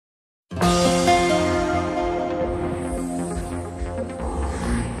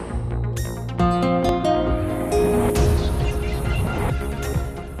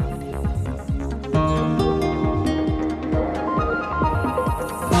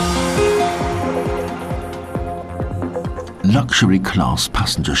luxury class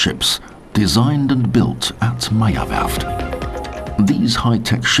passenger ships designed and built at Meyer Werft. These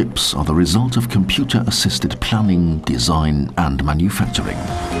high-tech ships are the result of computer-assisted planning, design and manufacturing.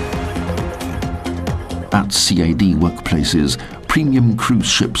 At CAD workplaces, premium cruise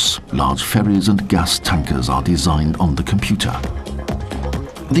ships, large ferries and gas tankers are designed on the computer.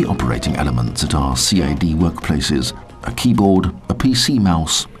 The operating elements at our CAD workplaces: a keyboard, a PC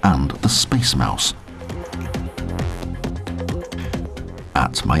mouse and the space mouse.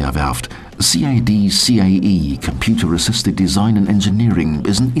 At Meyer Werft, CAD-CAE, Computer-Assisted Design and Engineering,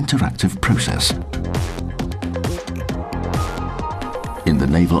 is an interactive process. In the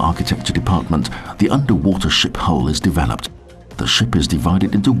Naval Architecture Department, the underwater ship hull is developed. The ship is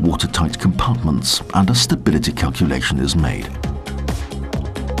divided into watertight compartments and a stability calculation is made.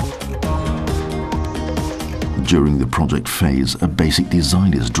 During the project phase, a basic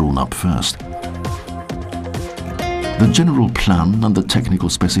design is drawn up first. The general plan and the technical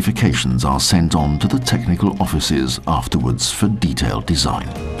specifications are sent on to the technical offices afterwards for detailed design.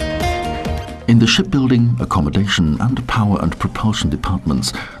 In the shipbuilding, accommodation and power and propulsion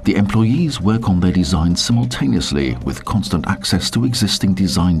departments, the employees work on their designs simultaneously with constant access to existing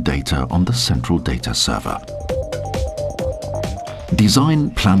design data on the central data server. Design,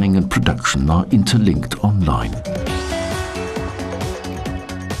 planning and production are interlinked online.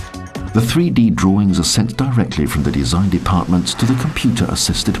 The 3D drawings are sent directly from the design department to the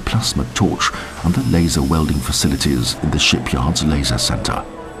computer-assisted plasma torch and the laser welding facilities in the shipyard's laser center.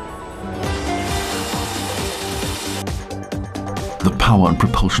 The power and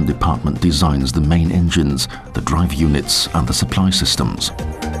propulsion department designs the main engines, the drive units and the supply systems.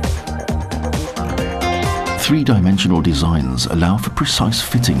 Three-dimensional designs allow for precise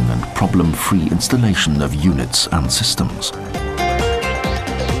fitting and problem-free installation of units and systems.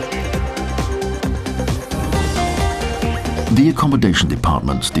 The accommodation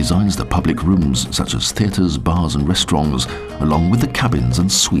department designs the public rooms such as theatres, bars and restaurants, along with the cabins and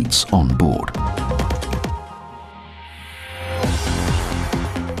suites on board.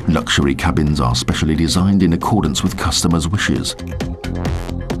 Luxury cabins are specially designed in accordance with customers' wishes.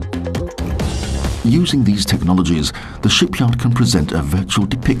 Using these technologies, the shipyard can present a virtual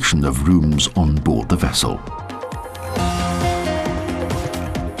depiction of rooms on board the vessel.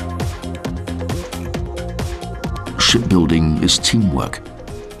 Shipbuilding is teamwork.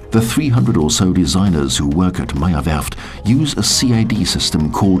 The 300 or so designers who work at Meyer Werft use a CAD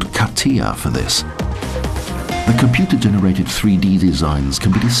system called CATIA for this. The computer-generated 3D designs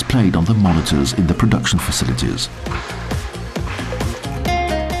can be displayed on the monitors in the production facilities.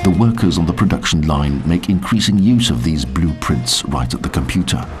 The workers on the production line make increasing use of these blueprints right at the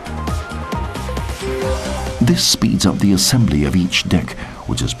computer. This speeds up the assembly of each deck,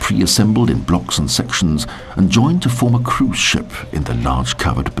 which is pre-assembled in blocks and sections and joined to form a cruise ship in the large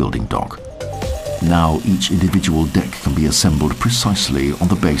covered building dock. Now each individual deck can be assembled precisely on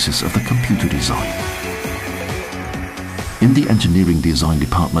the basis of the computer design. In the engineering design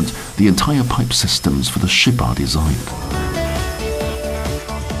department, the entire pipe systems for the ship are designed.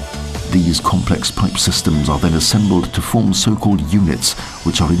 These complex pipe systems are then assembled to form so-called units,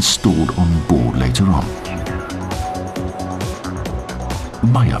 which are installed on board later on.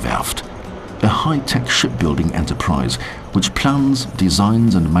 Meyer Werft, a high-tech shipbuilding enterprise which plans,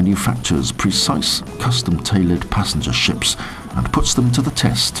 designs and manufactures precise, custom-tailored passenger ships and puts them to the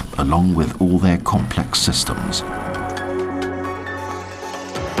test along with all their complex systems.